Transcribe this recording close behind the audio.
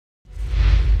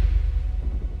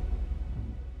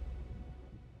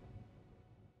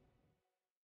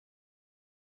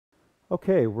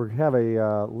Okay, we have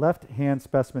a left hand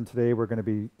specimen today. We're going to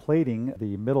be plating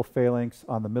the middle phalanx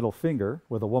on the middle finger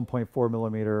with a 1.4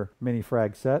 millimeter mini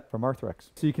frag set from Arthrex.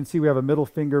 So you can see we have a middle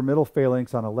finger, middle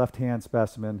phalanx on a left hand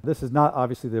specimen. This is not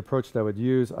obviously the approach that I would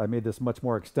use. I made this much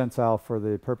more extensile for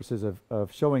the purposes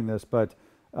of showing this, but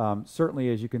certainly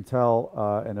as you can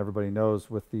tell, and everybody knows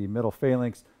with the middle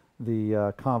phalanx,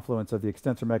 the confluence of the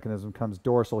extensor mechanism comes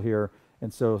dorsal here.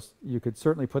 And so you could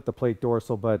certainly put the plate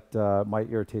dorsal, but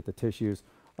might irritate the tissues.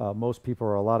 Most people,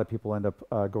 or a lot of people, end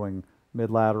up going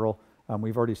mid-lateral.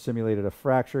 We've already simulated a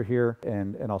fracture here,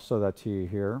 and I'll show that to you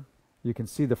here. You can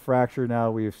see the fracture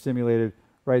now we've simulated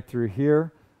right through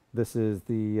here. This is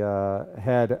the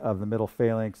head of the middle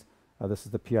phalanx. This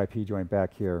is the PIP joint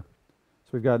back here. So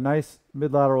we've got a nice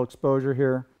mid-lateral exposure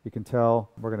here. You can tell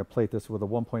we're going to plate this with a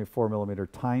 1.4 millimeter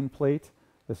Tine plate.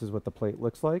 This is what the plate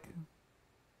looks like.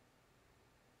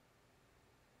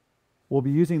 We'll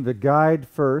be using the guide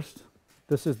first.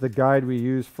 This is the guide we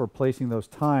use for placing those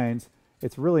tines.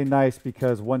 It's really nice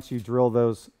because once you drill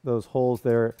those holes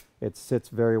there, it sits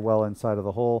very well inside of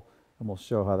the hole, and we'll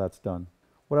show how that's done.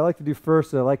 What I like to do first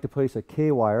is I like to place a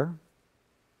K-wire.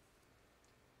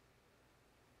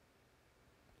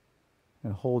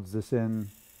 And holds this in.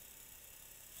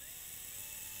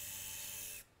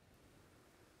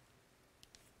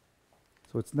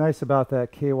 So what's nice about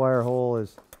that K-wire hole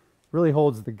is really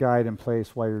holds the guide in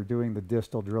place while you're doing the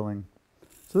distal drilling.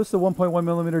 So this is a 1.1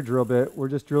 millimeter drill bit. We're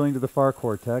just drilling to the far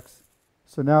cortex.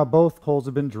 So now both holes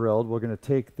have been drilled. We're going to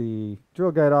take the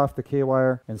drill guide off the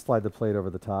K-wire and slide the plate over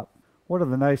the top. One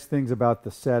of the nice things about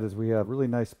the set is we have a really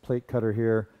nice plate cutter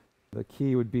here. The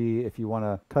key would be if you want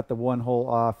to cut the one hole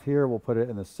off here, we'll put it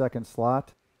in the second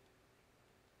slot.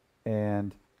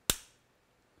 And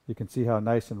you can see how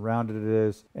nice and rounded it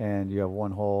is. And you have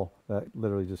one hole that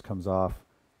literally just comes off,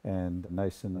 and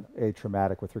nice and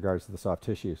atraumatic with regards to the soft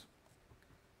tissues.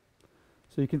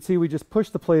 So you can see we just push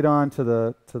the plate on to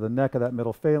the neck of that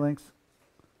middle phalanx,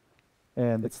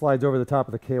 and it slides over the top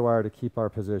of the K-wire to keep our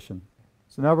position.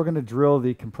 So now we're going to drill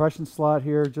the compression slot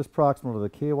here just proximal to the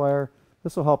K-wire.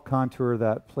 This will help contour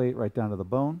that plate right down to the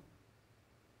bone.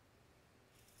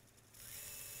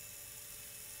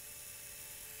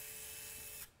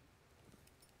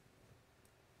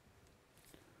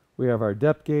 We have our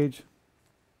depth gauge.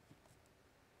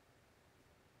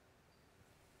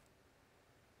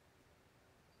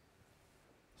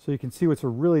 So you can see what's a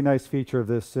really nice feature of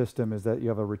this system is that you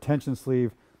have a retention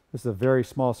sleeve. This is a very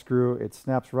small screw. It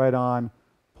snaps right on,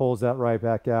 pulls that right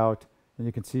back out, and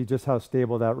you can see just how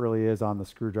stable that really is on the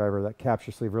screwdriver. That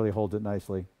capture sleeve really holds it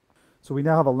nicely. So we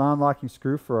now have a non-locking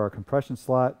screw for our compression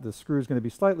slot. The screw is going to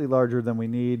be slightly larger than we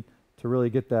need to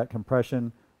really get that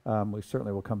compression. We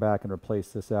certainly will come back and replace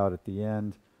this out at the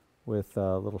end with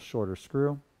a little shorter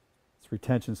screw. This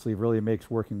retention sleeve really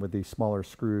makes working with these smaller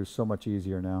screws so much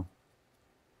easier now.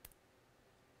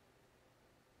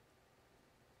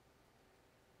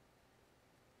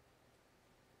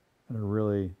 And a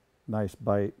really nice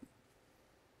bite.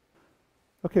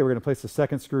 Okay, we're going to place the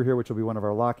second screw here, which will be one of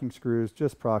our locking screws,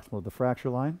 just proximal to the fracture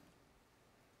line.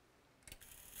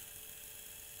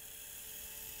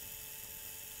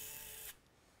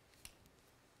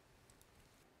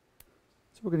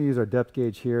 So we're going to use our depth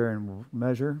gauge here and we'll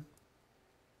measure.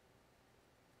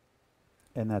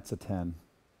 And that's a 10.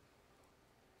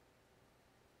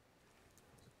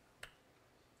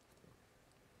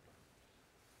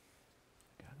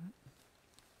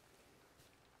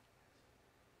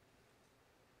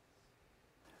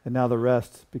 And now the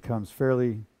rest becomes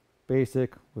fairly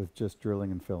basic with just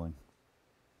drilling and filling.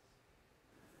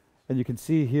 And you can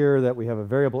see here that we have a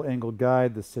variable angled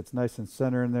guide that sits nice and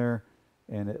center in there,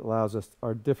 and it allows us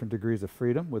our different degrees of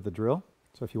freedom with the drill.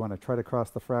 So if you want to try to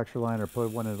cross the fracture line or put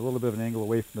one at a little bit of an angle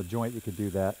away from the joint, you could do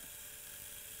that.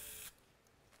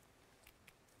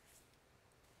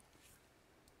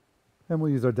 And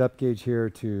we'll use our depth gauge here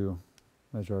to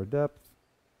measure our depth.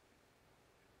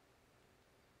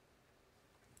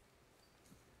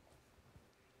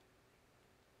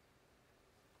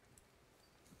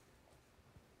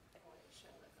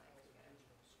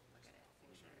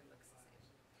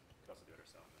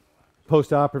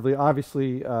 Post-operatively,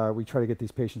 obviously, we try to get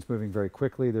these patients moving very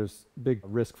quickly. There's big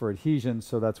risk for adhesion,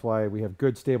 so that's why we have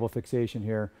good stable fixation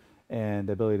here and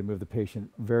the ability to move the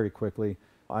patient very quickly.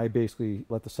 I basically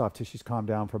let the soft tissues calm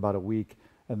down for about a week,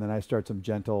 and then I start some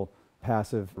gentle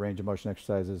passive range of motion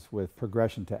exercises with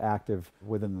progression to active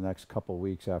within the next couple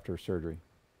weeks after surgery.